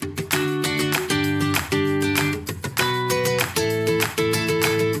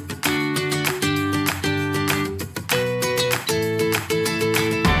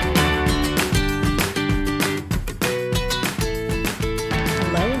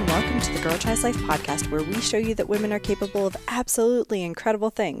Girl Tries Life podcast, where we show you that women are capable of absolutely incredible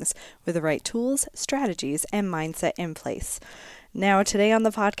things with the right tools, strategies, and mindset in place. Now, today on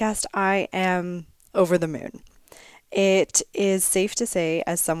the podcast, I am over the moon. It is safe to say,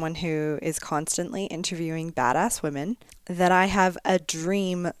 as someone who is constantly interviewing badass women, that I have a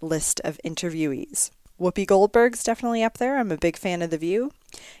dream list of interviewees. Whoopi Goldberg's definitely up there. I'm a big fan of The View.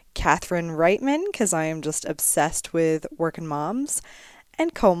 Catherine Reitman, because I am just obsessed with working moms.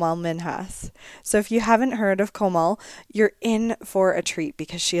 And Komal Minhas. So if you haven't heard of Komal, you're in for a treat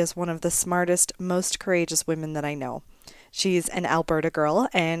because she is one of the smartest, most courageous women that I know. She's an Alberta girl,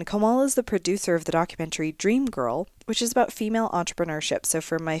 and Komal is the producer of the documentary Dream Girl, which is about female entrepreneurship. So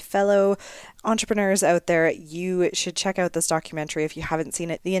for my fellow entrepreneurs out there, you should check out this documentary if you haven't seen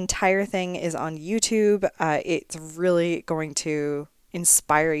it. The entire thing is on YouTube. It's really going to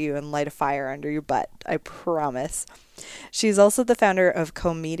inspire you and light a fire under your butt, I promise. She's also the founder of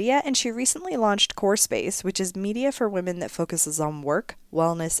CoMedia, and she recently launched Core Space, which is media for women that focuses on work,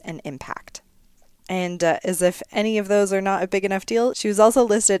 wellness, and impact. And as if any of those are not a big enough deal, she was also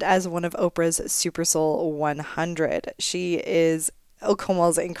listed as one of Oprah's Super Soul 100.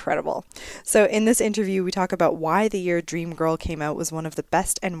 Komal's incredible. So in this interview, we talk about why the year Dream Girl came out was one of the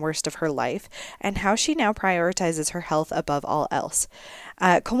best and worst of her life, and how she now prioritizes her health above all else.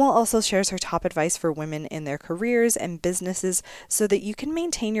 Komal also shares her top advice for women in their careers and businesses so that you can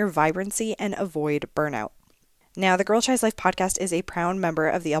maintain your vibrancy and avoid burnout. Now, the Girl Tries Life podcast is a proud member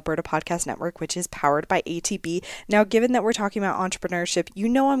of the Alberta Podcast Network, which is powered by ATB. Now, given that we're talking about entrepreneurship, you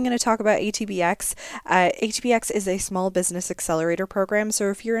know I'm going to talk about ATBX. ATBX is a small business accelerator program, so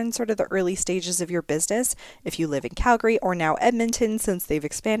if you're in sort of the early stages of your business, if you live in Calgary or now Edmonton since they've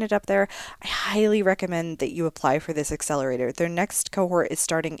expanded up there, I highly recommend that you apply for this accelerator. Their next cohort is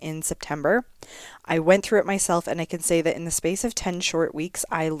starting in September. I went through it myself, and I can say that in the space of 10 short weeks,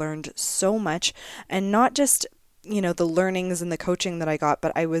 I learned so much, and not just the learnings and the coaching that I got,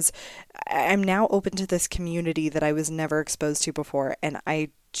 but I'm now open to this community that I was never exposed to before. And I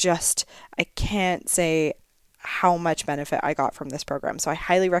can't say how much benefit I got from this program. So I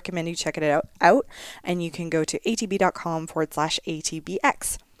highly recommend you check it out, and you can go to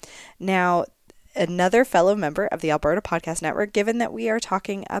atb.com/ATBX. Now, another fellow member of the Alberta Podcast Network, given that we are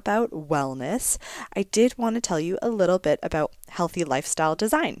talking about wellness, I did want to tell you a little bit about healthy lifestyle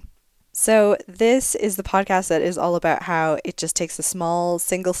design. So this is the podcast that is all about how it just takes a small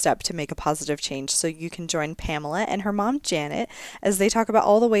single step to make a positive change. So you can join Pamela and her mom Janet as they talk about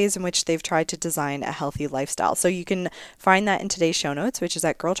all the ways in which they've tried to design a healthy lifestyle. So you can find that in today's show notes, which is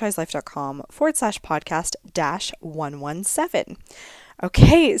at girltrieslife.com/podcast-117.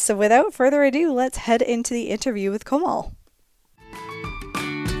 Okay, so without further ado, let's head into the interview with Komal.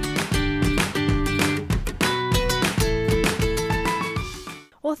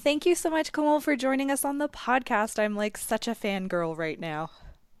 Well, thank you so much, Komal, for joining us on the podcast. I'm like such a fangirl right now.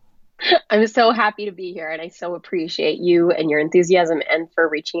 I'm so happy to be here, and I so appreciate you and your enthusiasm and for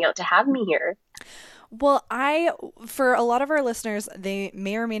reaching out to have me here. Well, for a lot of our listeners, they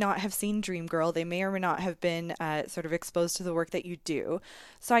may or may not have seen Dream Girl. They may or may not have been sort of exposed to the work that you do.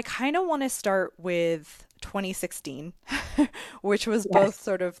 So I kind of want to start with 2016, which was both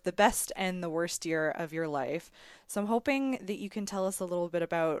sort of the best and the worst year of your life. So I'm hoping that you can tell us a little bit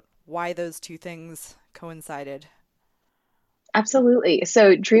about why those two things coincided. Absolutely.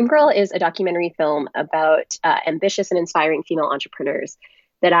 So Dream Girl is a documentary film about ambitious and inspiring female entrepreneurs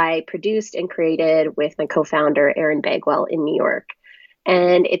that I produced and created with my co-founder, Erin Bagwell, in New York.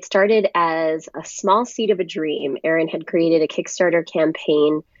 And it started as a small seed of a dream. Erin had created a Kickstarter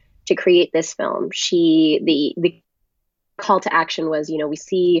campaign to create this film. The call to action was, we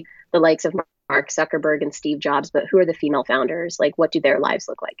see the likes of Mark Zuckerberg and Steve Jobs, but who are the female founders? Like, what do their lives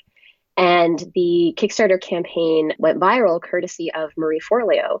look like? And the Kickstarter campaign went viral courtesy of Marie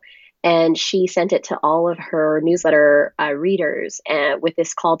Forleo. And she sent it to all of her newsletter readers with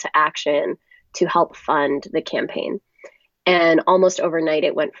this call to action to help fund the campaign. And almost overnight,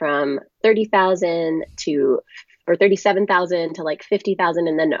 it went from 30,000 or 37,000 to like 50,000.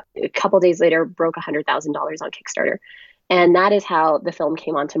 And then a couple days later, broke $100,000 on Kickstarter. And that is how the film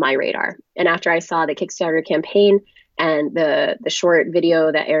came onto my radar. And after I saw the Kickstarter campaign and the short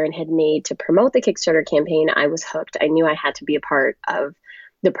video that Erin had made to promote the Kickstarter campaign, I was hooked. I knew I had to be a part of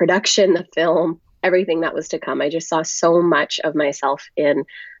the production, the film, everything that was to come. I just saw so much of myself in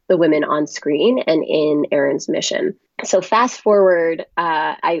the women on screen and in Erin's mission. So fast forward,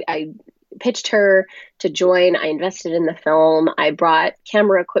 I pitched her to join. I invested in the film. I brought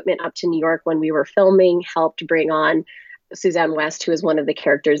camera equipment up to New York when we were filming, helped bring on Suzanne West, who is one of the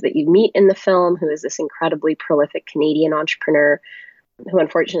characters that you meet in the film, who is this incredibly prolific Canadian entrepreneur. who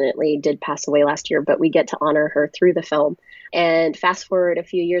unfortunately did pass away last year, but we get to honor her through the film. And fast forward a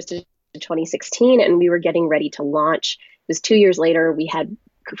few years to 2016, and we were getting ready to launch. It was 2 years later. We had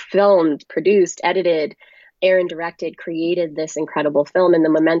filmed, produced, edited, Aaron directed, created this incredible film, and the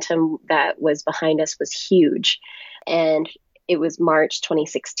momentum that was behind us was huge. And it was March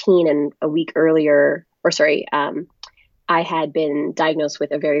 2016, and a week earlier, I had been diagnosed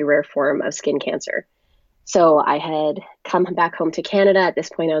with a very rare form of skin cancer. So I had come back home to Canada. At this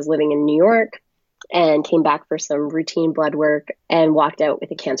point, I was living in New York and came back for some routine blood work and walked out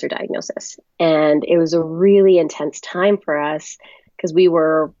with a cancer diagnosis. And it was a really intense time for us because we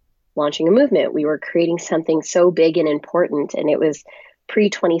were launching a movement. We were creating something so big and important. And it was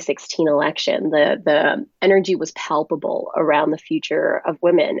pre-2016 election. The energy was palpable around the future of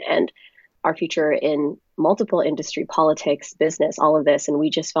women and our future in multiple industry, politics, business, all of this. And we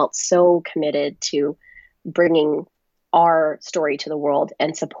just felt so committed to bringing our story to the world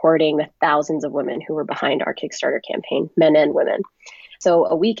and supporting the thousands of women who were behind our Kickstarter campaign, men and women. So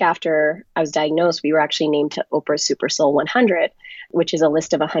a week after I was diagnosed, we were actually named to Oprah's Super Soul 100, which is a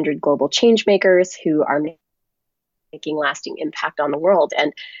list of 100 global change makers who are making lasting impact on the world.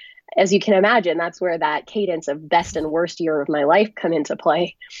 And as you can imagine, that's where that cadence of best and worst year of my life come into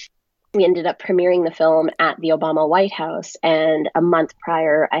play. We ended up premiering the film at the Obama White House. And a month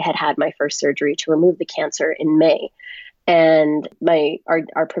prior, I had had my first surgery to remove the cancer in May. And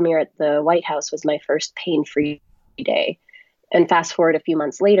our premiere at the White House was my first pain-free day. And fast forward a few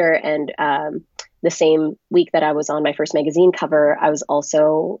months later, and the same week that I was on my first magazine cover, I was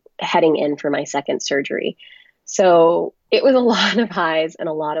also heading in for my second surgery. So it was a lot of highs and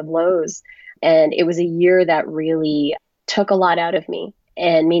a lot of lows. And it was a year that really took a lot out of me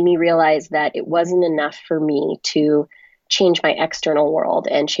and made me realize that it wasn't enough for me to change my external world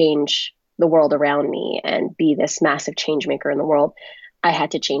and change the world around me and be this massive change maker in the world. I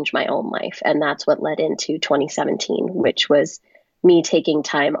had to change my own life. And that's what led into 2017, which was me taking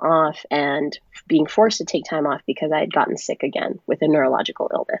time off and being forced to take time off because I had gotten sick again with a neurological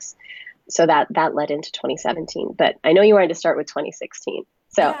illness. So that led into 2017. But I know you wanted to start with 2016.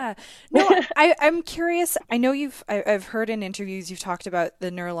 So Yeah. No, I'm curious. I know I've heard in interviews you've talked about the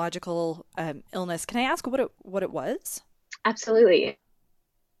neurological illness. Can I ask what it was? absolutely.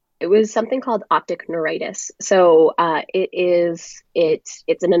 It was something called optic neuritis. So it's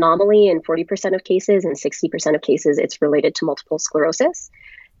an anomaly in 40% of cases, and 60% of cases it's related to multiple sclerosis.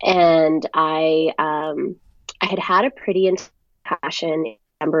 And I had a pretty intense passion in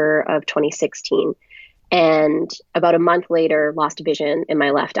December of 2016. And about a month later, lost vision in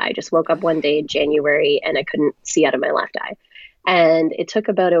my left eye. Just woke up one day in January and I couldn't see out of my left eye. And it took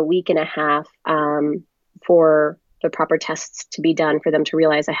about a week and a half for the proper tests to be done for them to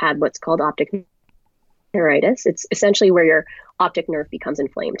realize I had what's called optic neuritis. It's essentially where your optic nerve becomes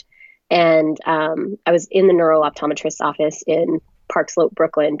inflamed. And I was in the neuro-optometrist's office in Park Slope,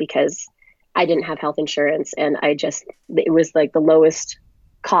 Brooklyn, because I didn't have health insurance. And it was like the lowest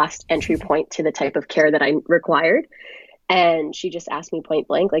cost entry point to the type of care that I required. And she just asked me point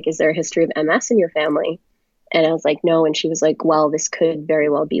blank, like, is there a history of MS in your family? And I was like, no. And she was like, well, this could very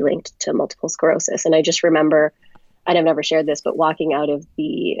well be linked to multiple sclerosis. And I just remember, and I've never shared this, but walking out of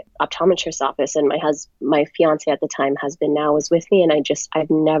the optometrist's office, and my fiance at the time, husband now, was with me. And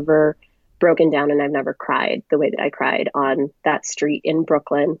I've never broken down and I've never cried the way that I cried on that street in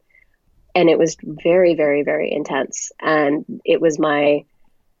Brooklyn. And it was very, very, very intense. And it was my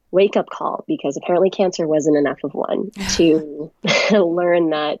wake up call, because apparently cancer wasn't enough of one to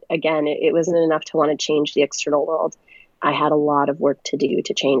learn that, again, it wasn't enough to want to change the external world. I had a lot of work to do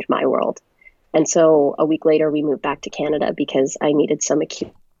to change my world. And so a week later, we moved back to Canada because I needed some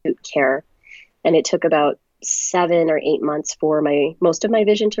acute care. And it took about 7 or 8 months for most of my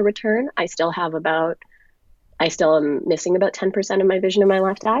vision to return. I still am missing about 10% of my vision in my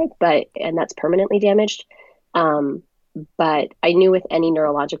left eye, and that's permanently damaged. But I knew with any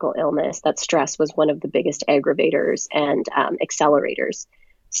neurological illness that stress was one of the biggest aggravators and accelerators.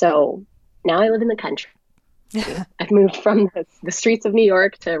 So now I live in the country. I've moved from the streets of New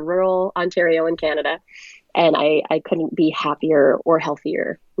York to rural Ontario in Canada, and I couldn't be happier or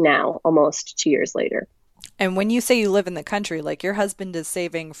healthier now, almost 2 years later. And when you say you live in the country, like your husband is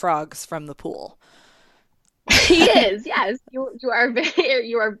saving frogs from the pool. He is, yes. You are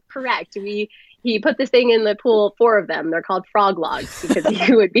correct. He put this thing in the pool, 4 of them. They're called frog logs because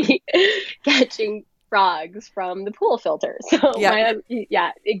he would be catching frogs from the pool filter. So yeah,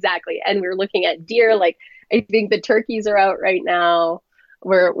 exactly. And we're looking at deer. Like, I think the turkeys are out right now.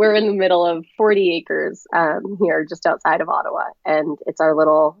 We're in the middle of 40 acres here just outside of Ottawa, and it's our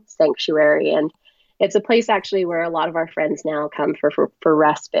little sanctuary. And It's a place actually where a lot of our friends now come for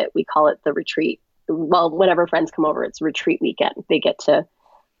respite. We call it the retreat. Well, whenever friends come over, it's retreat weekend. They get to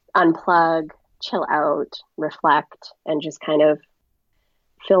unplug, chill out, reflect, and just kind of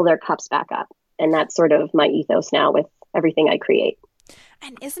fill their cups back up. And that's sort of my ethos now with everything I create.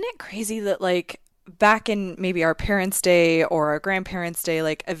 And isn't it crazy that, like, back in maybe our parents' day or our grandparents' day,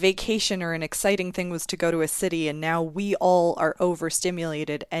 like a vacation or an exciting thing was to go to a city, and now we all are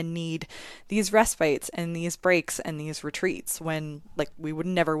overstimulated and need these respites and these breaks and these retreats when, like, we would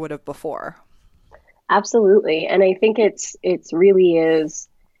have before. Absolutely. And I think it's really is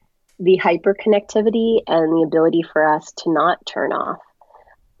the hyperconnectivity and the ability for us to not turn off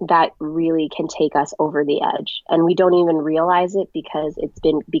that really can take us over the edge. And we don't even realize it because it's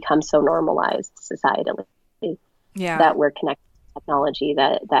become so normalized societally Yeah. that we're connected to technology,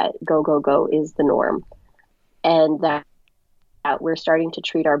 that go, go, go is the norm. And that we're starting to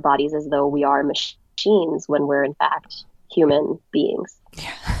treat our bodies as though we are machines when we're in fact human beings.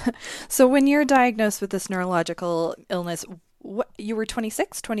 Yeah. So when you're diagnosed with this neurological illness, what, you were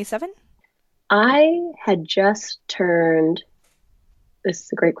 26, 27? I had just turned, this is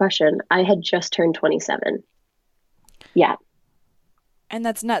a great question. I had just turned 27. Yeah, And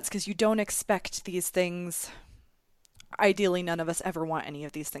that's nuts because you don't expect these things. Ideally, none of us ever want any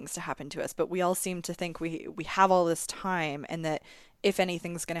of these things to happen to us, but we all seem to think we have all this time and that if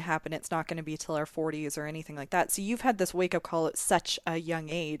anything's going to happen, it's not going to be till our 40s or anything like that. So you've had this wake up call at such a young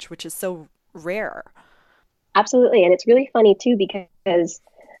age, which is so rare. absolutely. And it's really funny too, because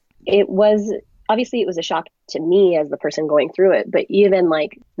it was obviously it was a shock to me as the person going through it, but even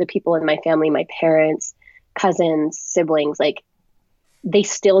like the people in my family, my parents, cousins, siblings, like they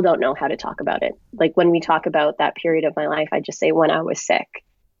still don't know how to talk about it. Like when we talk about that period of my life, I just say when I was sick,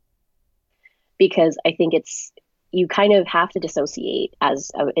 because I think it's, you kind of have to dissociate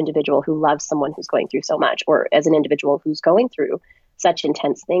as an individual who loves someone who's going through so much, or as an individual who's going through such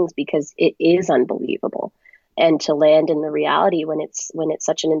intense things, because it is unbelievable. And to land in the reality when it's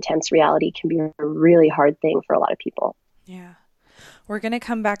such an intense reality can be a really hard thing for a lot of people. Yeah. We're going to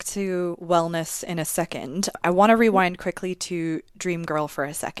come back to wellness in a second. I want to rewind quickly to Dream Girl for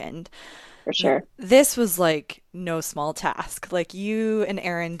a second. For sure. This was like no small task. Like you and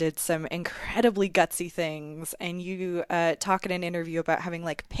Aaron did some incredibly gutsy things, and you talk in an interview about having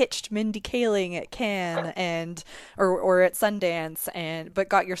like pitched Mindy Kaling at Cannes and or at Sundance, and but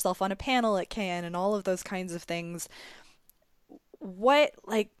got yourself on a panel at Cannes and all of those kinds of things. What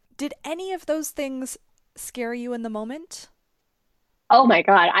like did any of those things scare you in the moment? Oh my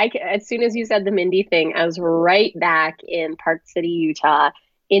God. As soon as you said the Mindy thing, I was right back in Park City, Utah,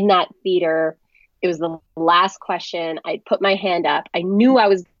 in that theater. It was the last question. I put my hand up. I knew I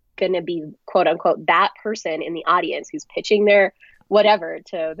was going to be, quote unquote, that person in the audience who's pitching their whatever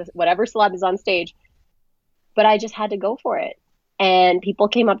to whatever celeb is on stage. But I just had to go for it. And people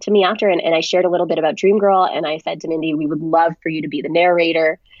came up to me after, and I shared a little bit about Dream Girl. And I said to Mindy, we would love for you to be the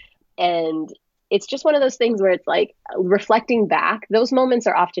narrator. And it's just one of those things where it's like reflecting back, those moments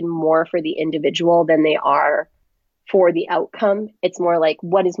are often more for the individual than they are for the outcome. It's more like,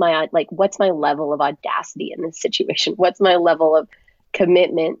 what's my level of audacity in this situation? What's my level of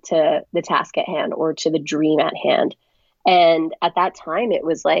commitment to the task at hand or to the dream at hand? And at that time, it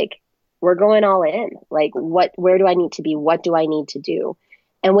was like, we're going all in. Like, where do I need to be? What do I need to do?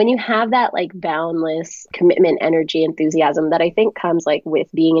 And when you have that like boundless commitment, energy, enthusiasm that I think comes like with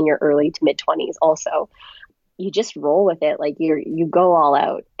being in your early to mid 20s also, you just roll with it. Like you go all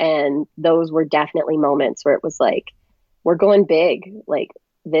out. And those were definitely moments where it was like, we're going big. Like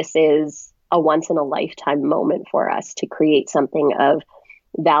this is a once in a lifetime moment for us to create something of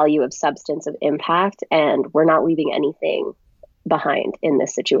value, of substance, of impact. And we're not leaving anything behind in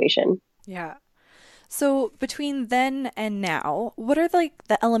this situation. Yeah. So between then and now, what are like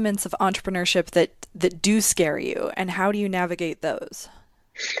the elements of entrepreneurship that do scare you, and how do you navigate those?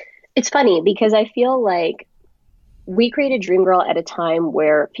 It's funny because I feel like we created Dream Girl at a time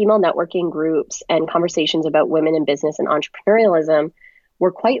where female networking groups and conversations about women in business and entrepreneurialism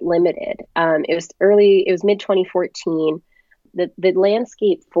were quite limited. It was mid 2014. The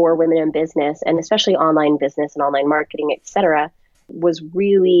landscape for women in business, and especially online business and online marketing, et cetera, was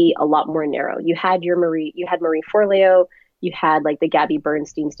really a lot more narrow. You had Marie Forleo, you had like the Gabby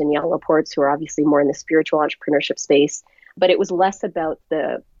Bernsteins, Danielle Laportes, who are obviously more in the spiritual entrepreneurship space, but it was less about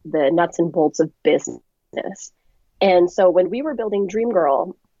the nuts and bolts of business. And so when we were building Dream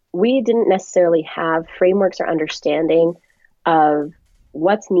Girl, we didn't necessarily have frameworks or understanding of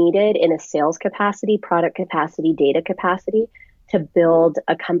what's needed in a sales capacity, product capacity, data capacity to build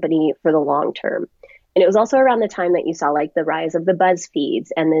a company for the long term. And it was also around the time that you saw like the rise of the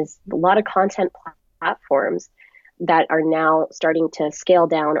BuzzFeeds, and there's a lot of content platforms that are now starting to scale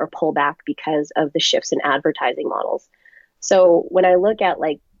down or pull back because of the shifts in advertising models. So when I look at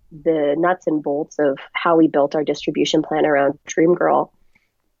like the nuts and bolts of how we built our distribution plan around Dreamgirl,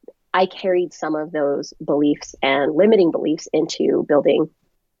 I carried some of those beliefs and limiting beliefs into building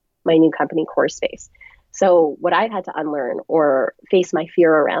my new company, Core Space. So what I've had to unlearn or face my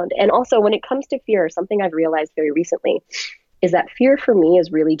fear around, and also when it comes to fear, something I've realized very recently is that fear for me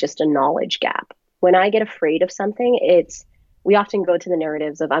is really just a knowledge gap. When I get afraid of something, we often go to the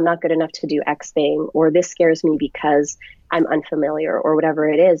narratives of I'm not good enough to do X thing, or this scares me because I'm unfamiliar, or whatever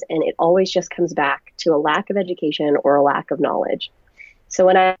it is. And it always just comes back to a lack of education or a lack of knowledge. So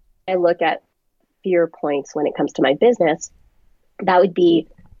when I look at fear points when it comes to my business, that would be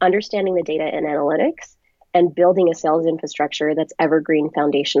understanding the data and analytics and building a sales infrastructure that's evergreen,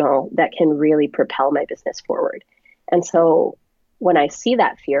 foundational, that can really propel my business forward. And so when I see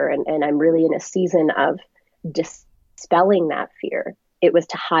that fear, and I'm really in a season of dispelling that fear, it was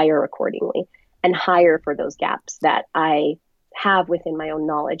to hire accordingly and hire for those gaps that I have within my own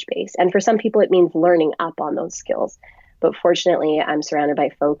knowledge base. And for some people, it means learning up on those skills. But fortunately, I'm surrounded by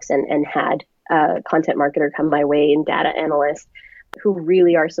folks and had a content marketer come my way and data analyst who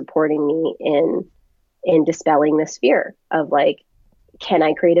really are supporting me in dispelling this fear of like, can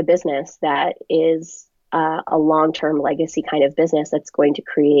I create a business that is a long-term legacy kind of business that's going to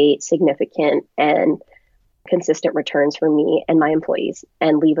create significant and consistent returns for me and my employees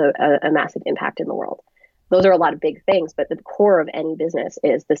and leave a massive impact in the world. Those are a lot of big things, but the core of any business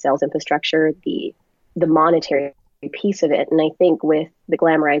is the sales infrastructure, the monetary piece of it. And I think with the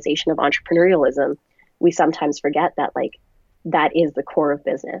glamorization of entrepreneurialism, we sometimes forget that like that is the core of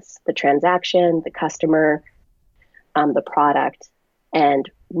business, the transaction, the customer, the product, and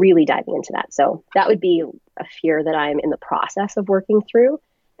really diving into that. So that would be a fear that I'm in the process of working through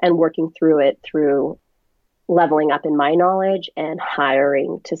it through leveling up in my knowledge and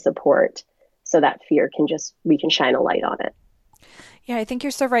hiring to support so that fear we can shine a light on it. Yeah, I think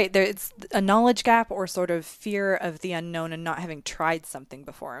you're so right. It's a knowledge gap or sort of fear of the unknown and not having tried something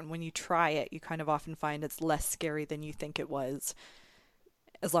before. And when you try it, you kind of often find it's less scary than you think it was,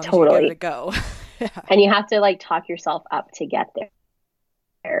 as long as you give it a go. Yeah. And you have to like talk yourself up to get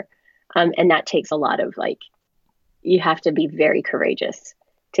there. And that takes a lot of like, you have to be very courageous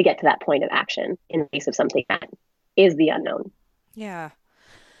to get to that point of action in the face of something that is the unknown. Yeah.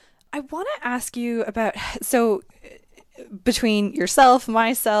 I want to ask you about, so between yourself,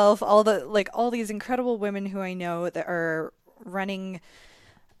 myself, all these incredible women who I know that are running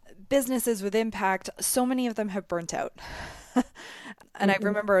businesses with impact, so many of them have burnt out. And I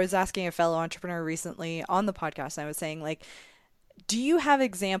remember I was asking a fellow entrepreneur recently on the podcast, and I was saying, like, do you have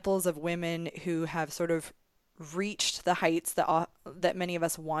examples of women who have sort of reached the heights that many of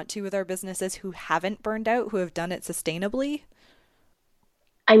us want to with our businesses, who haven't burned out, who have done it sustainably?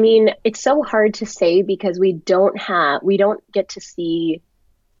 I mean, it's so hard to say because we don't get to see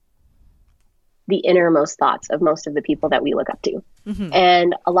the innermost thoughts of most of the people that we look up to. Mm-hmm.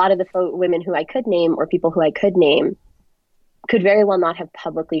 And a lot of the women who I could name or people who I could name could very well not have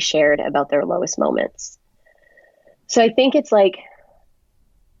publicly shared about their lowest moments. So I think it's like,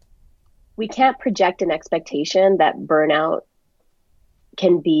 we can't project an expectation that burnout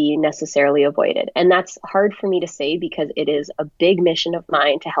can be necessarily avoided. And that's hard for me to say because it is a big mission of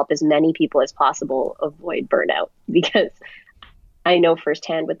mine to help as many people as possible avoid burnout, because I know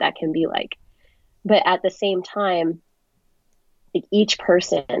firsthand what that can be like. But at the same time, each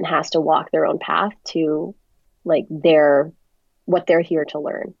person has to walk their own path to like what they're here to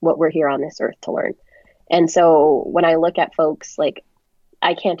learn, what we're here on this earth to learn. And so when I look at folks, like,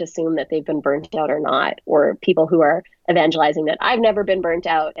 I can't assume that they've been burnt out or not, or people who are evangelizing that I've never been burnt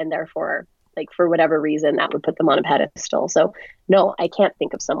out and therefore, like, for whatever reason, that would put them on a pedestal. So no, I can't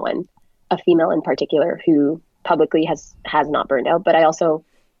think of someone, a female in particular, who publicly has not burned out. But I also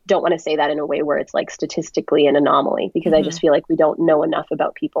don't want to say that in a way where it's like statistically an anomaly, because I just feel like we don't know enough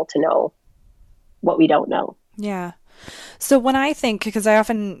about people to know what we don't know. Yeah. So when I think, because I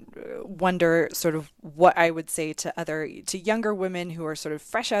often wonder sort of what I would say to younger women who are sort of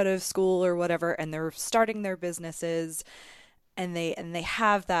fresh out of school or whatever, and they're starting their businesses, and they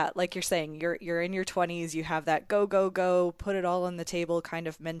have that, like you're saying, you're in your 20s, you have that go, go, go, put it all on the table kind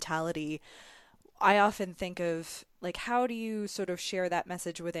of mentality. I often think of, like, how do you sort of share that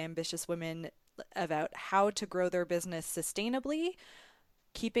message with ambitious women about how to grow their business sustainably,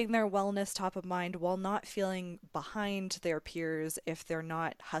 keeping their wellness top of mind while not feeling behind their peers if they're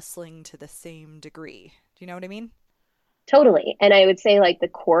not hustling to the same degree? Do you know what I mean? Totally. And I would say, like, the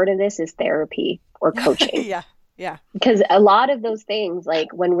core to this is therapy or coaching. Yeah. Yeah. Because a lot of those things,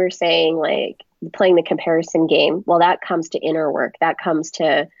 like when we're saying, like, playing the comparison game, well, that comes to inner work. That comes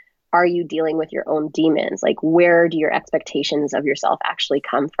to, are you dealing with your own demons? Like, where do your expectations of yourself actually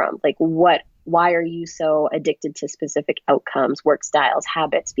come from? Like, why are you so addicted to specific outcomes, work styles,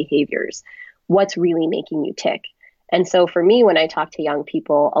 habits, behaviors? What's really making you tick? And so for me, when I talk to young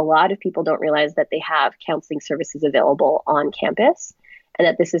people, a lot of people don't realize that they have counseling services available on campus and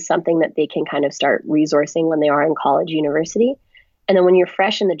that this is something that they can kind of start resourcing when they are in college, university. And then when you're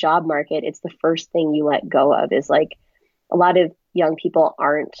fresh in the job market, it's the first thing you let go of is like a lot of young people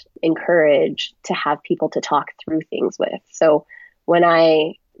aren't encouraged to have people to talk through things with. So when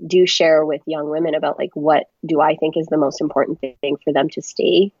I do share with young women about like, what do I think is the most important thing for them to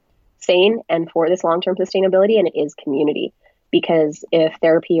stay sane and for this long-term sustainability, and it is community. Because if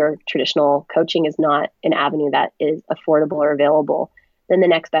therapy or traditional coaching is not an avenue that is affordable or available, then the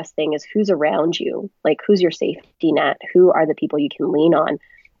next best thing is who's around you, like who's your safety net, who are the people you can lean on.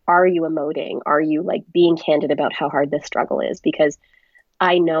 Are you emoting? Are you like being candid about how hard this struggle is? Because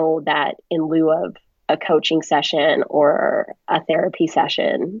I know that in lieu of a coaching session or a therapy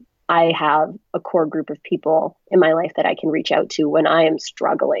session, I have a core group of people in my life that I can reach out to when I am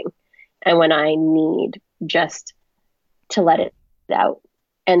struggling and when I need just to let it out.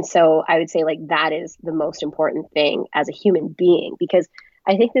 And so I would say like that is the most important thing as a human being, because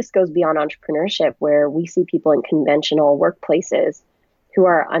I think this goes beyond entrepreneurship, where we see people in conventional workplaces who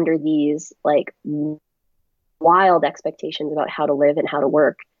are under these like wild expectations about how to live and how to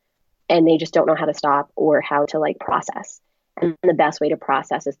work, and they just don't know how to stop or how to like process. And the best way to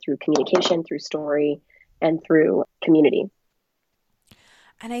process is through communication, through story, and through community.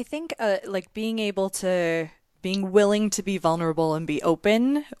 And I think like being willing to be vulnerable and be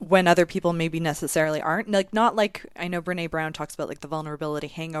open when other people maybe necessarily aren't. Like not like I know Brene Brown talks about like the vulnerability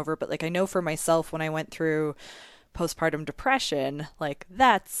hangover, but like I know for myself when I went through postpartum depression, like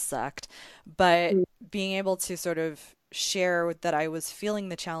that sucked. But being able to sort of share that I was feeling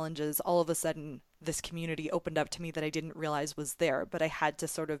the challenges, all of a sudden this community opened up to me that I didn't realize was there, but I had to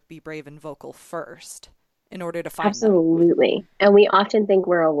sort of be brave and vocal first in order to find them. Absolutely. And we often think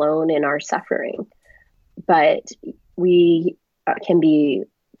we're alone in our suffering, but we can be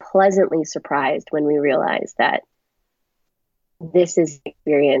pleasantly surprised when we realize that this is an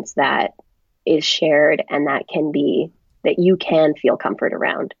experience that is shared and that you can feel comfort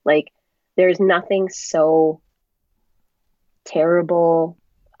around. Like there's nothing so terrible,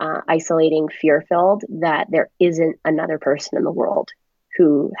 isolating, fear-filled that there isn't another person in the world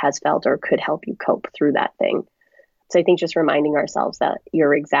who has felt or could help you cope through that thing. So I think just reminding ourselves that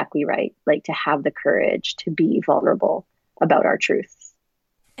you're exactly right, like to have the courage to be vulnerable about our truths.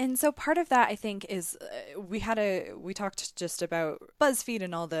 And so part of that I think is we talked just about BuzzFeed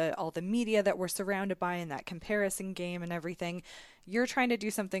and all the media that we're surrounded by and that comparison game and everything. You're trying to do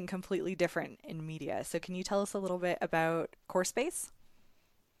something completely different in media. So can you tell us a little bit about CoreSpace?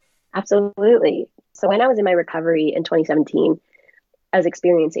 Absolutely. So when I was in my recovery in 2017, I was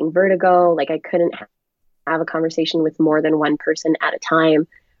experiencing vertigo. Like I couldn't have a conversation with more than one person at a time.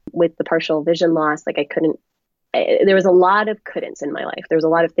 With the partial vision loss, like there was a lot of couldn'ts in my life. There was a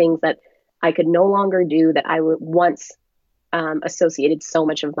lot of things that I could no longer do that I would once associated so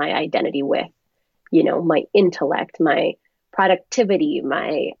much of my identity with, my intellect, my productivity,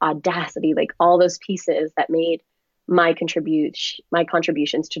 my audacity, like all those pieces that made my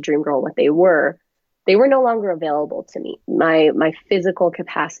contributions to Dream Girl what they were no longer available to me. My physical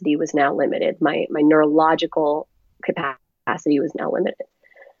capacity was now limited. My neurological capacity was now limited.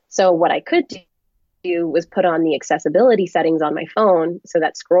 So what I could do was put on the accessibility settings on my phone so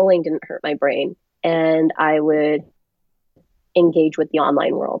that scrolling didn't hurt my brain, and I would engage with the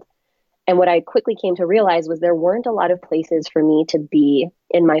online world. And what I quickly came to realize was there weren't a lot of places for me to be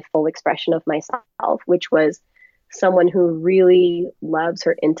in my full expression of myself, which was someone who really loves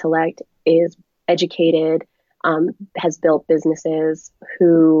her intellect, is educated, has built businesses,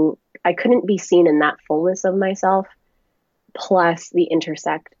 who I couldn't be seen in that fullness of myself, plus the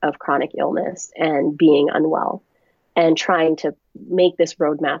intersect of chronic illness and being unwell and trying to make this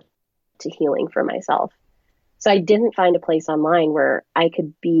roadmap to healing for myself. So I didn't find a place online where I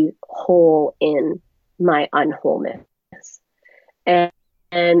could be whole in my unwholeness.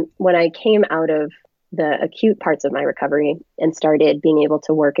 And when I came out of the acute parts of my recovery and started being able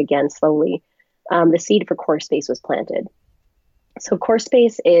to work again slowly, the seed for CoreSpace was planted. So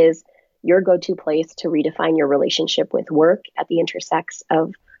CoreSpace is your go-to place to redefine your relationship with work at the intersects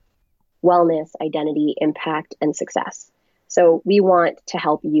of wellness, identity, impact, and success. So we want to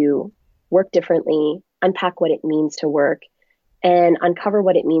help you work differently, unpack what it means to work, and uncover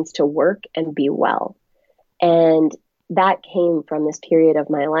what it means to work and be well. And that came from this period of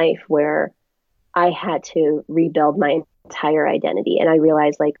my life where I had to rebuild my entire identity. And I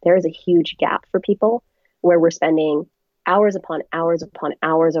realized like there is a huge gap for people where we're spending hours upon hours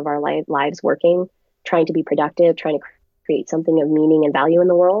of our lives working, trying to be productive, trying to create something of meaning and value in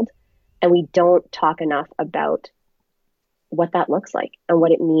the world. And we don't talk enough about what that looks like and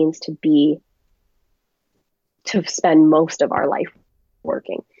what it means to spend most of our life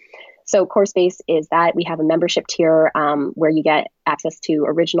working. So CoreSpace is that we have a membership tier where you get access to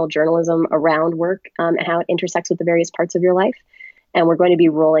original journalism around work and how it intersects with the various parts of your life. And we're going to be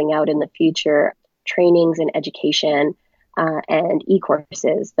rolling out in the future trainings and education and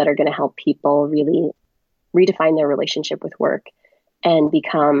e-courses that are going to help people really redefine their relationship with work and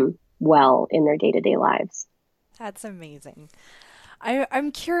become well in their day-to-day lives. That's amazing.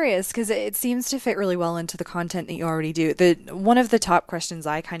 I'm curious because it seems to fit really well into the content that you already do. One of the top questions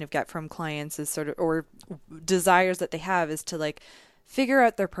I kind of get from clients is sort of, or desires that they have is to like figure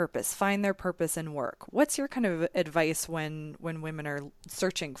out their purpose, find their purpose in work. What's your kind of advice when women are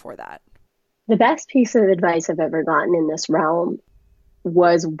searching for that? The best piece of advice I've ever gotten in this realm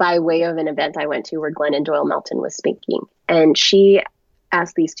was by way of an event I went to where Glennon Doyle Melton was speaking. And she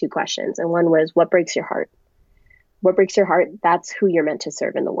asked these two questions. And one was, what breaks your heart? What breaks your heart? That's who you're meant to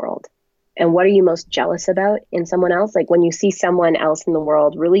serve in the world. And what are you most jealous about in someone else? Like when you see someone else in the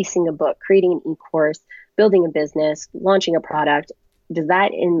world releasing a book, creating an e-course, building a business, launching a product, does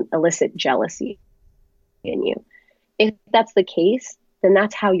that elicit jealousy in you? If that's the case, then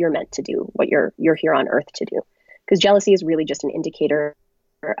that's how you're meant to do what you're here on earth to do. Because jealousy is really just an indicator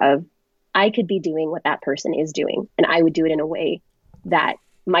of I could be doing what that person is doing, and I would do it in a way that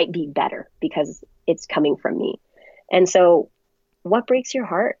might be better because it's coming from me. And so, what breaks your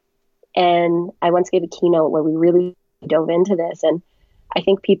heart? And I once gave a keynote where we really dove into this, and I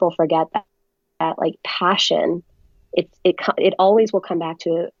think people forget that like passion, it always will come back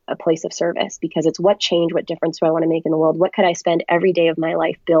to a place of service because it's what change, what difference do I want to make in the world? What could I spend every day of my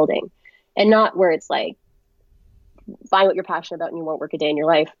life building? And not where it's like, find what you're passionate about and you won't work a day in your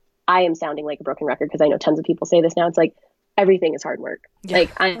life. I am sounding like a broken record because I know tons of people say this now. It's like, everything is hard work. Yeah.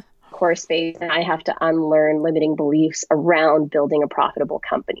 Like I'm CoreSpace and I have to unlearn limiting beliefs around building a profitable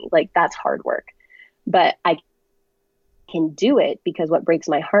company. Like that's hard work, but I can do it because what breaks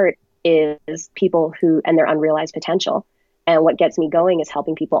my heart is people who and their unrealized potential. And what gets me going is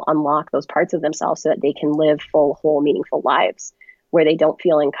helping people unlock those parts of themselves so that they can live full, whole, meaningful lives where they don't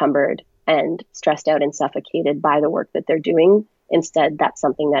feel encumbered and stressed out and suffocated by the work that they're doing. Instead, that's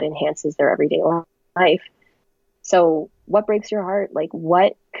something that enhances their everyday life. So what breaks your heart? Like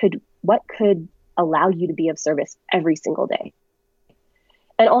what could allow you to be of service every single day?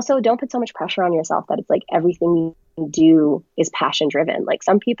 And also don't put so much pressure on yourself that it's like everything you do is passion driven. Like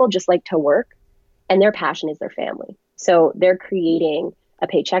some people just like to work and their passion is their family. So they're creating a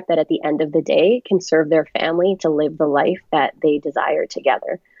paycheck that at the end of the day can serve their family to live the life that they desire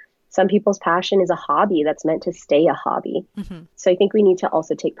together. Some people's passion is a hobby that's meant to stay a hobby. Mm-hmm. So I think we need to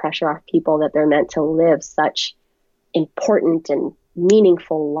also take pressure off people that they're meant to live such important and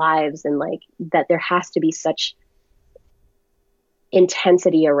meaningful lives and like that there has to be such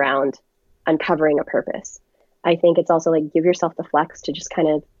intensity around uncovering a purpose. I think it's also like give yourself the flex to just kind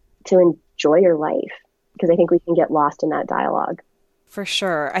of to enjoy your life because I think we can get lost in that dialogue. For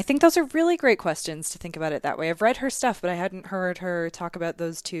sure. I think those are really great questions to think about it that way. I've read her stuff, but I hadn't heard her talk about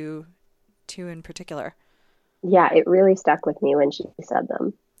those two in particular. Yeah, it really stuck with me when she said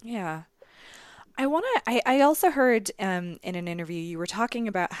them. Yeah. I also heard in an interview you were talking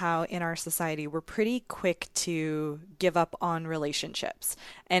about how in our society we're pretty quick to give up on relationships.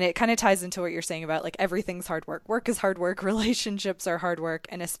 And it kind of ties into what you're saying about like everything's hard work. Work is hard work, relationships are hard work,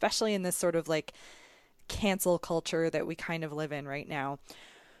 and especially in this sort of like cancel culture that we kind of live in right now.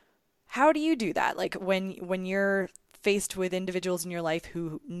 How do you do that? Like when you're faced with individuals in your life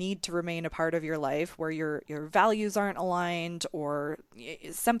who need to remain a part of your life where your values aren't aligned or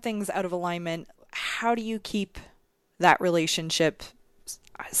something's out of alignment, how do you keep that relationship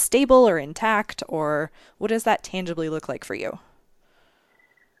stable or intact, or what does that tangibly look like for you?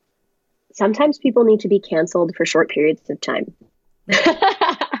 Sometimes people need to be canceled for short periods of time.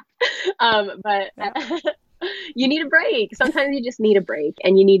 But you need a break. Sometimes you just need a break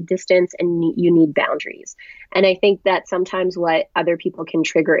and you need distance and you need boundaries. And I think that sometimes what other people can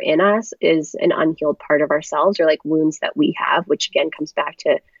trigger in us is an unhealed part of ourselves or like wounds that we have, which again comes back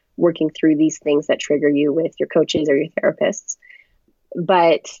to working through these things that trigger you with your coaches or your therapists.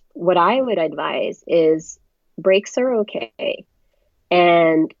 But what I would advise is breaks are okay.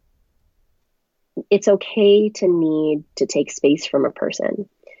 And it's okay to need to take space from a person.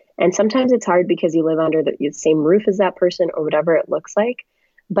 And sometimes it's hard because you live under the same roof as that person or whatever it looks like.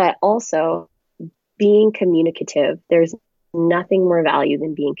 But also being communicative. There's nothing more value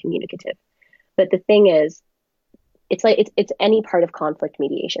than being communicative. But the thing is, it's like it's any part of conflict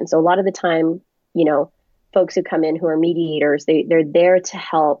mediation. So a lot of the time, you know, folks who come in who are mediators, they're there to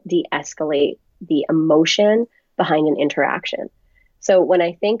help de-escalate the emotion behind an interaction. So when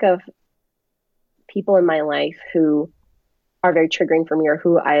I think of people in my life who are very triggering for me or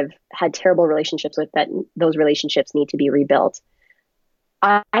who I've had terrible relationships with, that those relationships need to be rebuilt,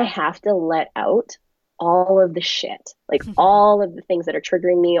 I have to let out all of the shit, like all of the things that are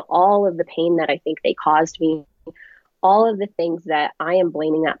triggering me, all of the pain that I think they caused me, all of the things that I am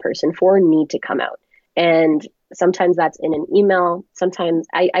blaming that person for need to come out. And sometimes that's in an email. Sometimes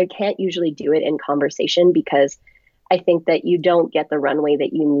I can't usually do it in conversation because I think that you don't get the runway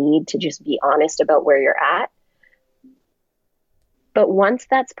that you need to just be honest about where you're at. But once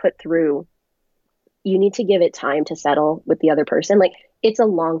that's put through, you need to give it time to settle with the other person. Like, it's a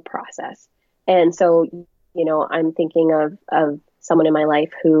long process. And so, you know, I'm thinking of someone in my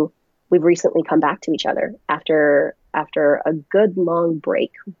life who we've recently come back to each other after a good long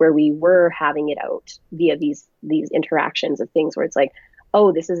break where we were having it out via these interactions of things where it's like,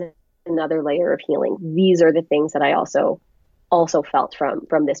 oh, this is another layer of healing. These are the things that I also felt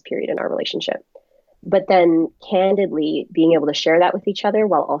from this period in our relationship. But then candidly being able to share that with each other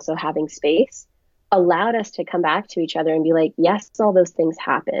while also having space allowed us to come back to each other and be like, yes, all those things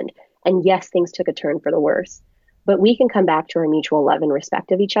happened. And yes, things took a turn for the worse. But we can come back to our mutual love and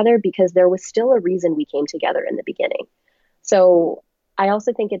respect of each other because there was still a reason we came together in the beginning. So I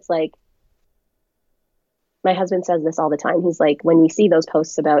also think it's like, my husband says this all the time. He's like, when you see those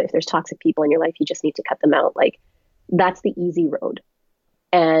posts about if there's toxic people in your life, you just need to cut them out. Like, that's the easy road.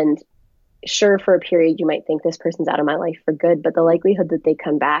 And sure, for a period, you might think this person's out of my life for good, but the likelihood that they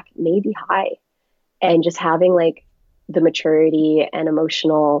come back may be high. And just having like the maturity and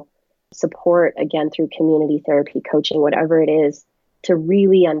emotional support, again, through community therapy, coaching, whatever it is, to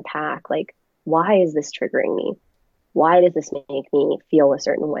really unpack, like, why is this triggering me? Why does this make me feel a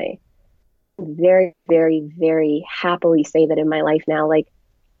certain way? Very, very, very happily say that in my life now, like,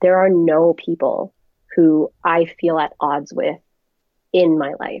 there are no people who I feel at odds with in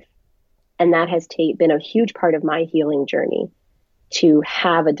my life. And that has been a huge part of my healing journey, to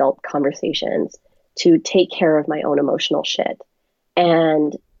have adult conversations, to take care of my own emotional shit,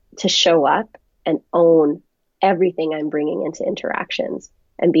 and to show up and own everything I'm bringing into interactions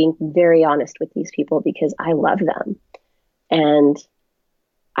and being very honest with these people because I love them. And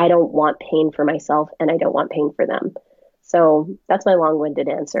I don't want pain for myself and I don't want pain for them. So that's my long-winded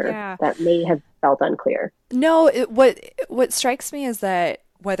answer that may have felt unclear. No, what strikes me is that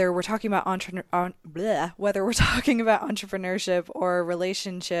whether we're talking about whether we're talking about entrepreneurship or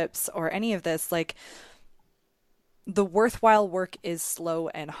relationships or any of this, like, the worthwhile work is slow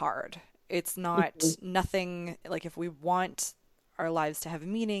and hard. It's not nothing, like, if we want our lives to have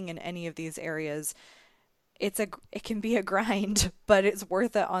meaning in any of these areas, it can be a grind, but it's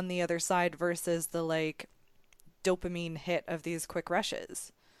worth it on the other side versus the like dopamine hit of these quick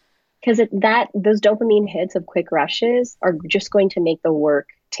rushes. Because those dopamine hits of quick rushes are just going to make the work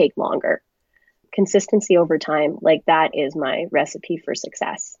take longer. Consistency over time, like, that is my recipe for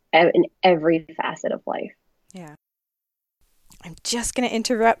success in every facet of life. Yeah. I'm just going to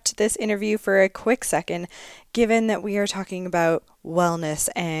interrupt this interview for a quick second, given that we are talking about wellness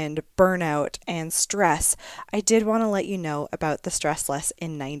and burnout and stress. I did want to let you know about the Stress Less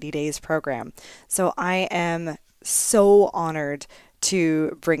in 90 Days program. So I am so honored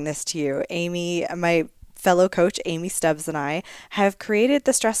to bring this to you. Amy, my fellow coach Amy Stubbs, and I have created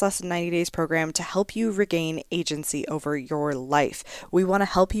the Stress Less in 90 Days program to help you regain agency over your life. We want to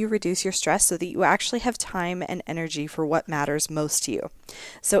help you reduce your stress so that you actually have time and energy for what matters most to you.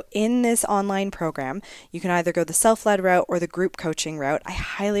 So in this online program, you can either go the self-led route or the group coaching route. I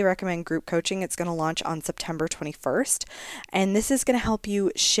highly recommend group coaching. It's going to launch on September 21st. And this is going to help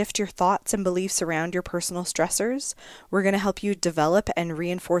you shift your thoughts and beliefs around your personal stressors. We're going to help you develop and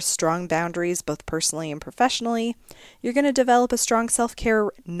reinforce strong boundaries, both personally and professionally. You're going to develop a strong self-care,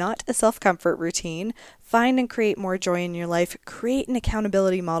 not a self-comfort routine. Find and create more joy in your life. Create an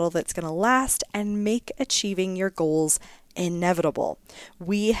accountability model that's going to last and make achieving your goals inevitable.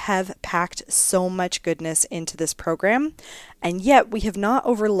 We have packed so much goodness into this program, and yet we have not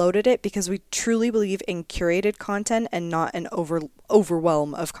overloaded it because we truly believe in curated content and not an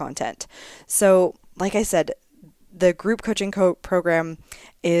overwhelm of content. So, like I said, the group coaching program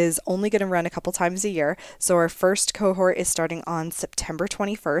is only going to run a couple times a year. So our first cohort is starting on September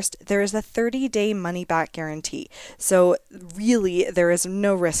 21st. There is a 30-day money-back guarantee. So really, there is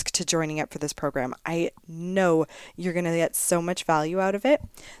no risk to joining up for this program. I know you're going to get so much value out of it.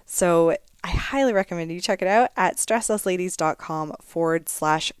 So I highly recommend you check it out at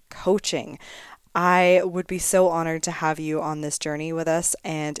stresslessladies.com/coaching. I would be so honored to have you on this journey with us.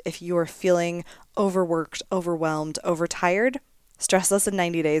 And if you are feeling overworked, overwhelmed, overtired, Stress Less in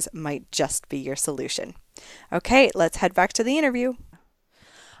 90 Days might just be your solution. Okay, let's head back to the interview.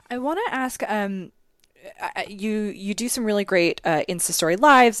 I want to ask, you do some really great Insta story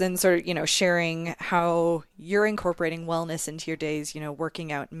lives and sort of sharing how you're incorporating wellness into your days, working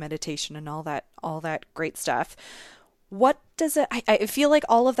out and meditation and all that great stuff. What does it? I feel like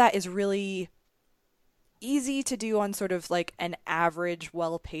all of that is really easy to do on sort of like an average,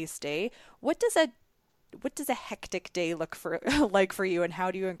 well-paced day. What does a hectic day look for like for you, and how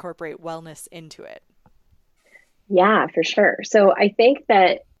do you incorporate wellness into it? Yeah, for sure. So I think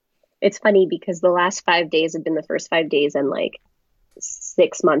that it's funny because the last 5 days have been the first 5 days in like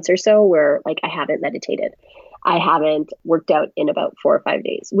 6 months or so where like I haven't meditated. I haven't worked out in about 4 or 5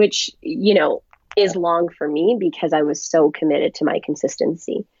 days, which, is long for me because I was so committed to my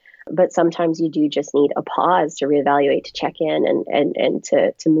consistency. But sometimes you do just need a pause to reevaluate, to check in and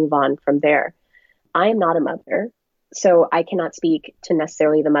to move on from there. I am not a mother, so I cannot speak to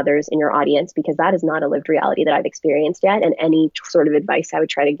necessarily the mothers in your audience because that is not a lived reality that I've experienced yet. And any sort of advice I would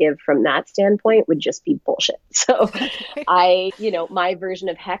try to give from that standpoint would just be bullshit. So my version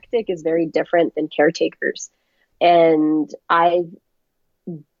of hectic is very different than caretakers. And I've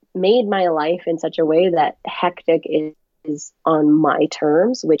made my life in such a way that hectic is on my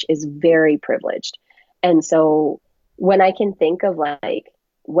terms, which is very privileged. And so when I can think of like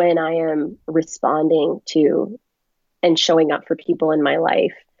when I am responding to and showing up for people in my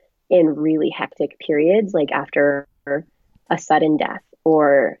life in really hectic periods, like after a sudden death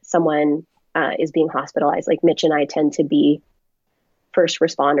or someone is being hospitalized, like Mitch and I tend to be first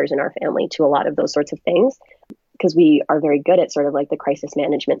responders in our family to a lot of those sorts of things because we are very good at sort of like the crisis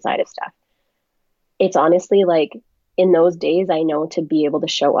management side of stuff. It's honestly like in those days, I know to be able to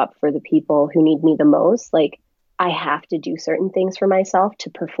show up for the people who need me the most, like I have to do certain things for myself to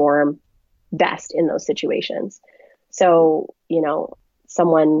perform best in those situations. So,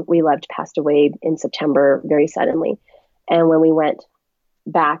 someone we loved passed away in September very suddenly. And when we went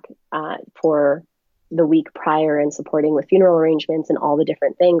back for the week prior and supporting with funeral arrangements and all the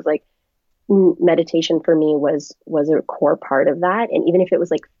different things, like meditation for me was a core part of that. And even if it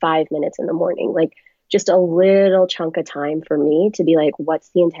was like 5 minutes in the morning, like just a little chunk of time for me to be like, what's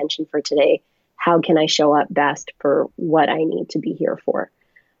the intention for today? How can I show up best for what I need to be here for?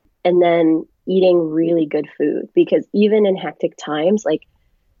 And then eating really good food, because even in hectic times, like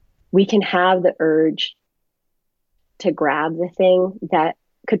we can have the urge to grab the thing that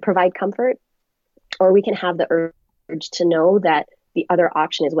could provide comfort, or we can have the urge to know that the other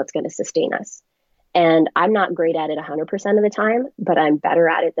option is what's going to sustain us. And I'm not great at it 100% of the time, but I'm better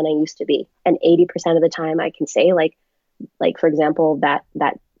at it than I used to be. And 80% of the time I can say like for example, that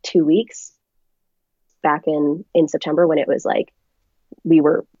 2 weeks back in September when it was like we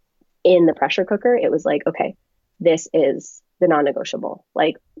were in the pressure cooker, it was like, okay, this is the non-negotiable.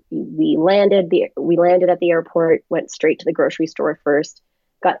 Like we landed at the airport, went straight to the grocery store first,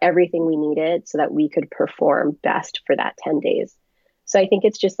 got everything we needed so that we could perform best for that 10 days. So I think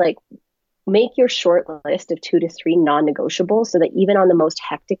it's just like make your short list of 2 to 3 non-negotiables so that even on the most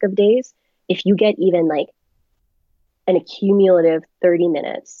hectic of days, if you get even like an accumulative 30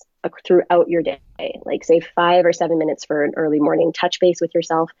 minutes throughout your day, like say 5 or 7 minutes for an early morning touch base with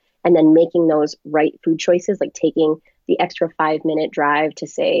yourself, and then making those right food choices, like taking the extra 5-minute drive to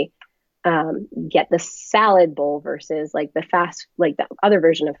say, get the salad bowl versus like the other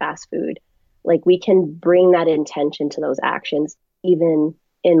version of fast food. Like we can bring that intention to those actions, even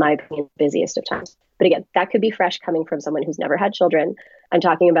in my opinion, busiest of times. But again, that could be fresh coming from someone who's never had children. I'm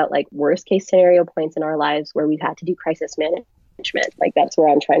talking about like worst case scenario points in our lives where we've had to do crisis management. Like that's where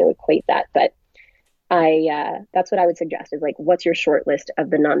I'm trying to equate that. But that's what I would suggest is like, what's your short list of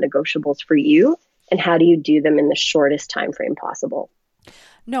the non-negotiables for you, and how do you do them in the shortest time frame possible?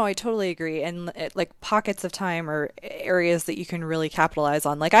 No, I totally agree. And like pockets of time or areas that you can really capitalize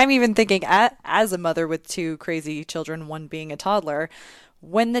on. Like I'm even thinking as a mother with 2 crazy children, one being a toddler,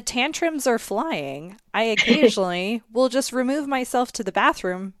 when the tantrums are flying, I occasionally will just remove myself to the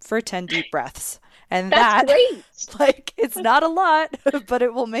bathroom for 10 deep breaths. And That's that, great. like, it's not a lot, but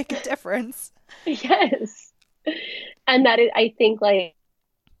it will make a difference. Yes. And that is, I think I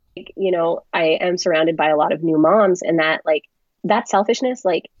am surrounded by a lot of new moms, and that selfishness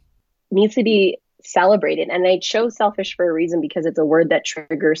needs to be celebrated. And I chose selfish for a reason because it's a word that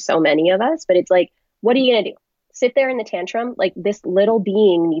triggers so many of us, but it's like, what are you going to do? Sit there in the tantrum? Like this little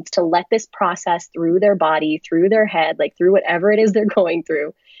being needs to let this process through their body, through their head, like through whatever it is they're going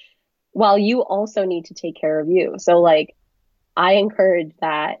through. while you also need to take care of you. So like I encourage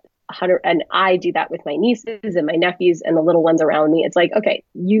that 100, and I do that with my nieces and my nephews and the little ones around me. It's like, okay,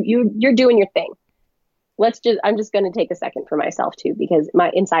 you're doing your thing. I'm just going to take a second for myself too, because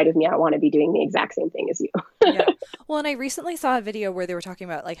my inside of me, I want to be doing the exact same thing as you. Yeah. Well, and I recently saw a video where they were talking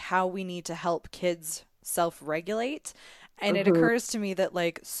about like how we need to help kids self-regulate. And it Mhm. occurs to me that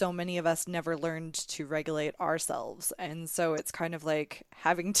like so many of us never learned to regulate ourselves. And so it's kind of like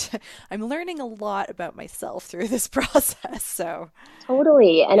having to, I'm learning a lot about myself through this process. So,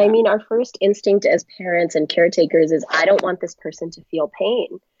 Totally. And I yeah. mean, our first instinct as parents and caretakers is I don't want this person to feel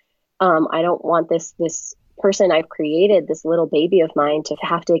pain. I don't want this person I've created, this little baby of mine, to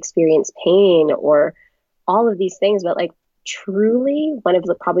have to experience pain or all of these things. But like truly, one of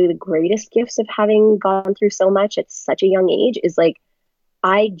the probably the greatest gifts of having gone through so much at such a young age is like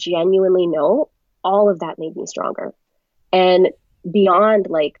I genuinely know all of that made me stronger. And beyond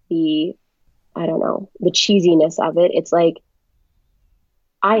like the, I don't know, the cheesiness of it, it's like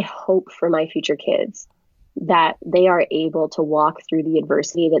I hope for my future kids that they are able to walk through the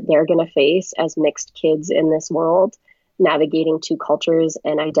adversity that they're going to face as mixed kids in this world, navigating two cultures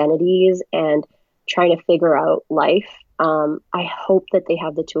and identities and trying to figure out life. I hope that they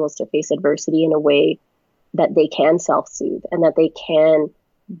have the tools to face adversity in a way that they can self soothe and that they can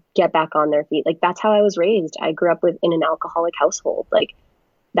get back on their feet. Like that's how I was raised. I grew up in an alcoholic household. Like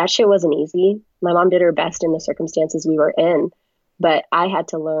that shit wasn't easy. My mom did her best in the circumstances we were in, but I had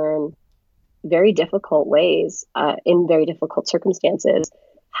to learn very difficult ways, in very difficult circumstances,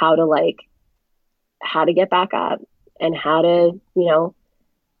 how to how to get back up and how to,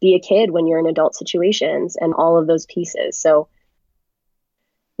 be a kid when you're in adult situations and all of those pieces. So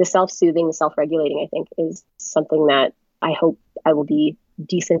the self-soothing, the self-regulating, I think is something that I hope I will be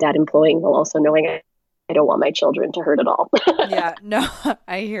decent at employing while also knowing I don't want my children to hurt at all. Yeah, no,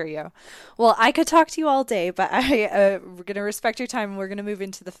 I hear you. Well, I could talk to you all day, but we're going to respect your time and we're going to move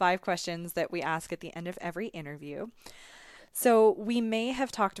into the 5 questions that we ask at the end of every interview. So, we may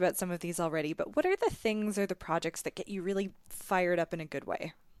have talked about some of these already, but what are the things or the projects that get you really fired up in a good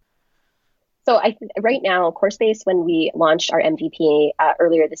way? So right now, CoreSpace, when we launched our MVP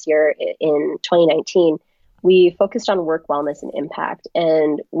earlier this year in 2019, we focused on work wellness and impact.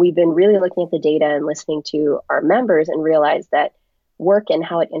 And we've been really looking at the data and listening to our members and realized that work and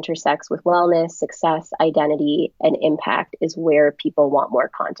how it intersects with wellness, success, identity, and impact is where people want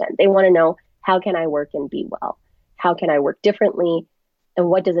more content. They want to know, how can I work and be well? How can I work differently? And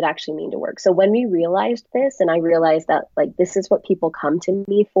what does it actually mean to work? So when we realized this, and I realized that like this is what people come to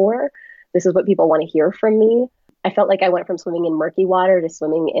me for, this is what people want to hear from me. I felt like I went from swimming in murky water to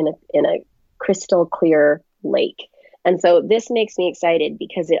swimming in a crystal clear lake. And so this makes me excited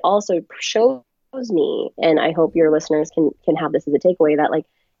because it also shows me, and I hope your listeners can have this as a takeaway, that like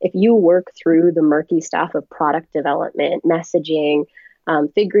if you work through the murky stuff of product development, messaging,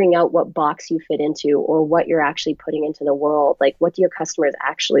 figuring out what box you fit into or what you're actually putting into the world, like what do your customers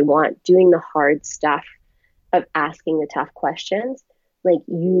actually want, doing the hard stuff of asking the tough questions, like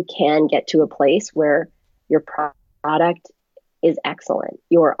you can get to a place where your product is excellent,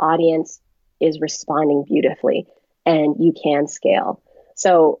 your audience is responding beautifully, and you can scale.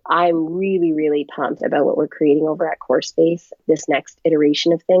 So I'm really, really pumped about what we're creating over at CoreSpace. This next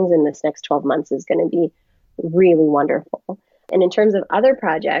iteration of things in this next 12 months is going to be really wonderful. And in terms of other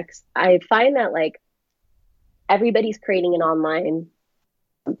projects, I find that like everybody's creating an online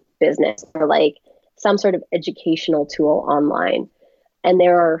business or like some sort of educational tool online. And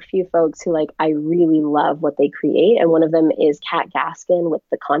there are a few folks who like I really love what they create. And one of them is Kat Gaskin with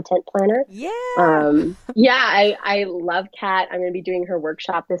the Content Planner. Yeah. Yeah, I love Kat. I'm gonna be doing her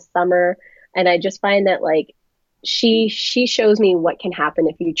workshop this summer. And I just find that like she shows me what can happen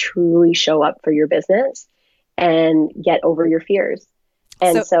if you truly show up for your business and get over your fears.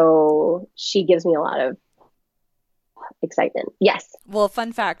 And So, so she gives me a lot of excitement. Yes, well,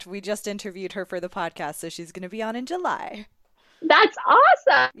 fun fact, we just interviewed her for the podcast, so she's going to be on in July. that's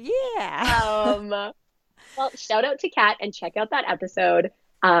awesome. Yeah. Well, shout out to Kat and check out that episode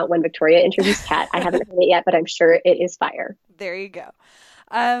when Victoria interviews Kat. I haven't heard it yet, but I'm sure it is fire. There you go.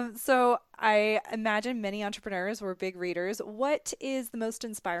 So I imagine many entrepreneurs were big readers. What is the most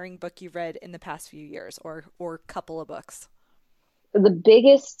inspiring book you've read in the past few years, or couple of books? The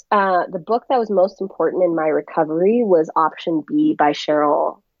book that was most important in my recovery was Option B by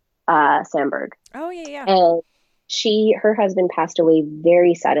Sheryl Sandberg. Oh yeah, yeah. And her husband passed away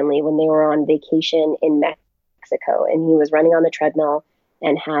very suddenly when they were on vacation in Mexico, and he was running on the treadmill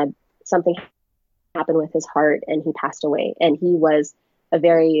and had something happen with his heart, and he passed away. And he was a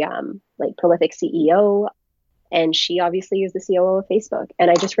very like prolific CEO, And she obviously is the COO of Facebook. And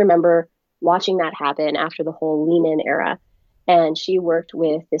I just remember watching that happen after the whole lean in era. And she worked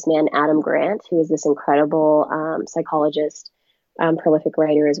with this man, Adam Grant, who is this incredible psychologist, prolific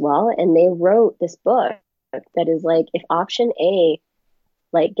writer as well. And they wrote this book that is like, if option A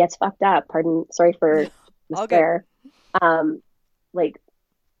like gets fucked up, pardon, sorry for the All good. swear, like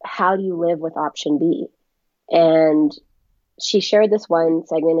how do you live with option B? And she shared this one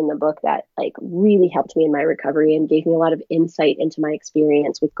segment in the book that like really helped me in my recovery and gave me a lot of insight into my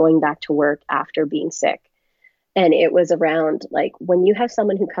experience with going back to work after being sick. And it was around like when you have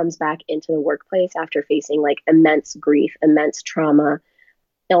someone who comes back into the workplace after facing like immense grief, immense trauma,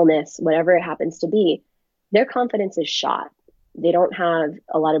 illness, whatever it happens to be, their confidence is shot. They don't have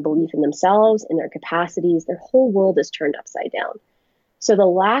a lot of belief in themselves, in their capacities. Their whole world is turned upside down. So the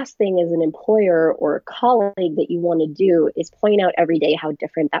last thing as an employer or a colleague that you want to do is point out every day how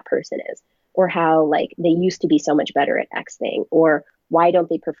different that person is, or how like they used to be so much better at X thing, or why don't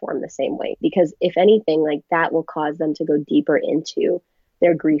they perform the same way? Because if anything, like that will cause them to go deeper into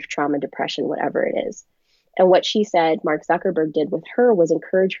their grief, trauma, depression, whatever it is. And what she said Mark Zuckerberg did with her was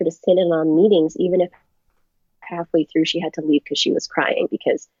encourage her to sit in on meetings, even if halfway through she had to leave because she was crying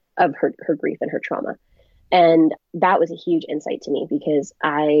because of her grief and her trauma. And that was a huge insight to me because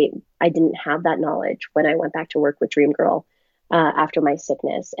I didn't have that knowledge when I went back to work with Dream Girl after my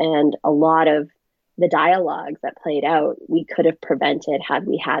sickness. And a lot of the dialogues that played out, we could have prevented had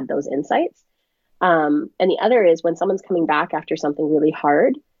we had those insights. And the other is when someone's coming back after something really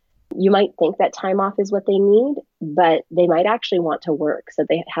hard, you might think that time off is what they need, but they might actually want to work so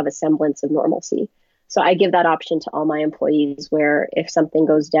they have a semblance of normalcy. So I give that option to all my employees where if something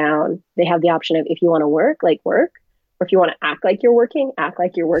goes down, they have the option of if you want to work, like work, or if you want to act like you're working, act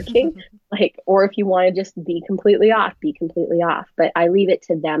like you're working, like, or if you want to just be completely off, be completely off. But I leave it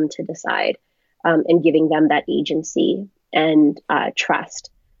to them to decide and giving them that agency and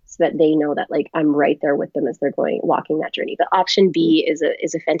trust so that they know that like I'm right there with them as they're walking that journey. But option B is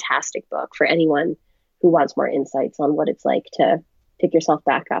a fantastic book for anyone who wants more insights on what it's like to pick yourself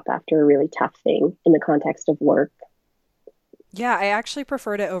back up after a really tough thing in the context of work. Yeah, I actually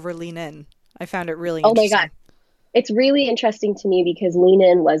preferred it over Lean In. I found it really Oh my God. interesting. It's really interesting to me because lean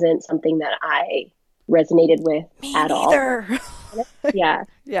in wasn't something that I resonated with Me at all. neither. Yeah. And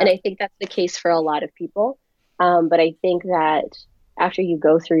Yeah. I think that's the case for a lot of people. But I think that after you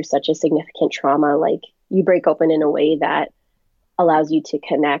go through such a significant trauma, like you break open in a way that allows you to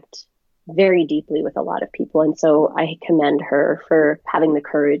connect very deeply with a lot of people. And so I commend her for having the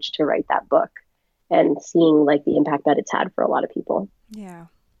courage to write that book and seeing like the impact that it's had for a lot of people. Yeah.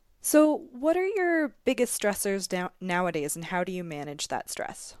 So, what are your biggest stressors nowadays, and how do you manage that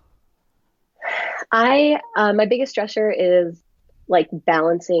stress? My biggest stressor is like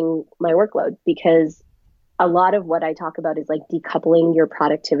balancing my workload because a lot of what I talk about is like decoupling your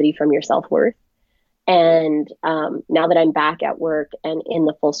productivity from your self-worth. And now that I'm back at work and in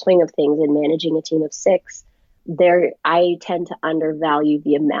the full swing of things and managing a team of six, there I tend to undervalue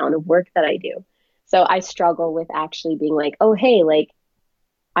the amount of work that I do. So I struggle with actually being like, oh, hey, like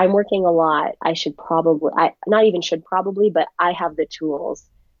I'm working a lot. I should probably, I not even should probably, but I have the tools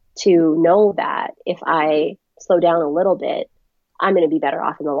to know that if I slow down a little bit, I'm going to be better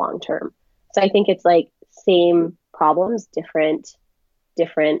off in the long term. So I think it's like same problems, different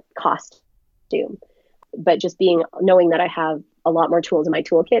costume, but just being knowing that I have a lot more tools in my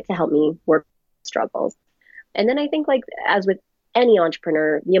toolkit to help me work struggles. And then I think like as with any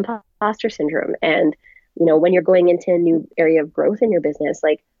entrepreneur, the imposter syndrome and when you're going into a new area of growth in your business,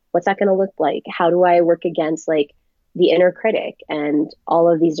 like what's that going to look like? How do I work against like the inner critic and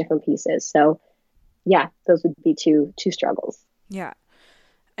all of these different pieces? So yeah, those would be two struggles. Yeah.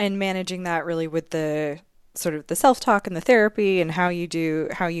 And managing that really with the sort of the self-talk and the therapy and how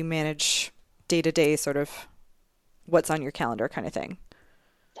you manage day to day sort of what's on your calendar kind of thing.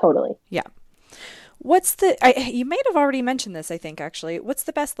 Totally. Yeah. You might have already mentioned this, I think, actually. What's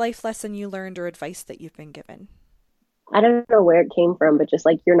the best life lesson you learned or advice that you've been given? I don't know where it came from, but just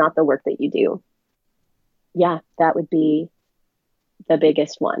like you're not the work that you do. Yeah, that would be the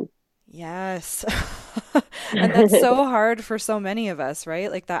biggest one. Yes. And that's so hard for so many of us, right?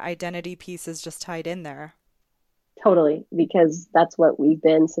 Like that identity piece is just tied in there. Totally, because that's what we've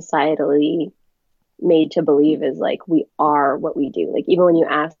been societally made to believe is like we are what we do. Like even when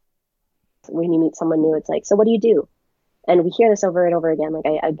you meet someone new, it's like, so what do you do? And we hear this over and over again. Like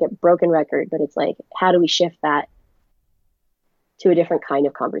I get broken record, but it's like, how do we shift that to a different kind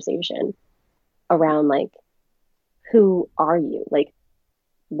of conversation around like, who are you? Like,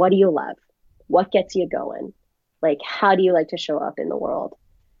 what do you love? What gets you going? Like, how do you like to show up in the world?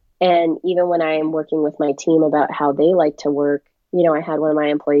 And even when I'm working with my team about how they like to work, I had one of my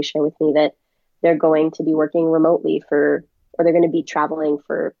employees share with me that they're going to be working remotely or they're going to be traveling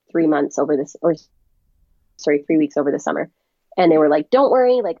for 3 months over this, or sorry, 3 weeks over the summer. And they were like, don't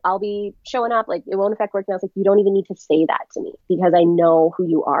worry, like I'll be showing up, like it won't affect work. And I was like, you don't even need to say that to me because I know who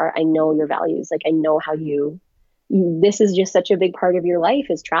you are. I know your values. Like I know how this is just such a big part of your life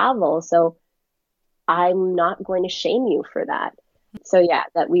is travel. So I'm not going to shame you for that. So yeah,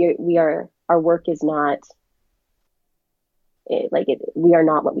 that we are, our work is not we are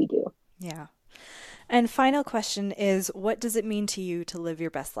not what we do. Yeah. And final question is, what does it mean to you to live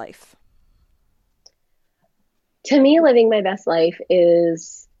your best life? To me, living my best life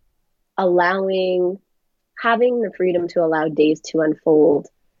is allowing, having the freedom to allow days to unfold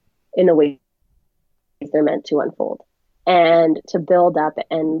in the way they're meant to unfold and to build up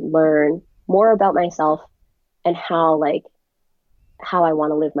and learn more about myself and how I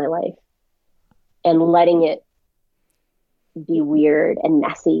want to live my life and letting it be weird and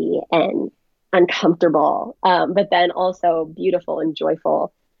messy and uncomfortable, but then also beautiful and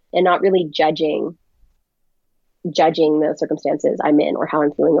joyful and not really judging the circumstances I'm in or how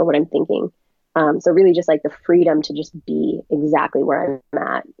I'm feeling or what I'm thinking. So really just like the freedom to just be exactly where I'm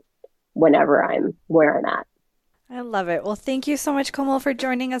at whenever I'm where I'm at. I love it. Well, thank you so much, Komal, for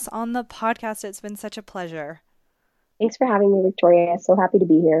joining us on the podcast. It's been such a pleasure. Thanks for having me, Victoria. So happy to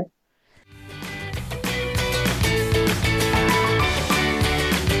be here.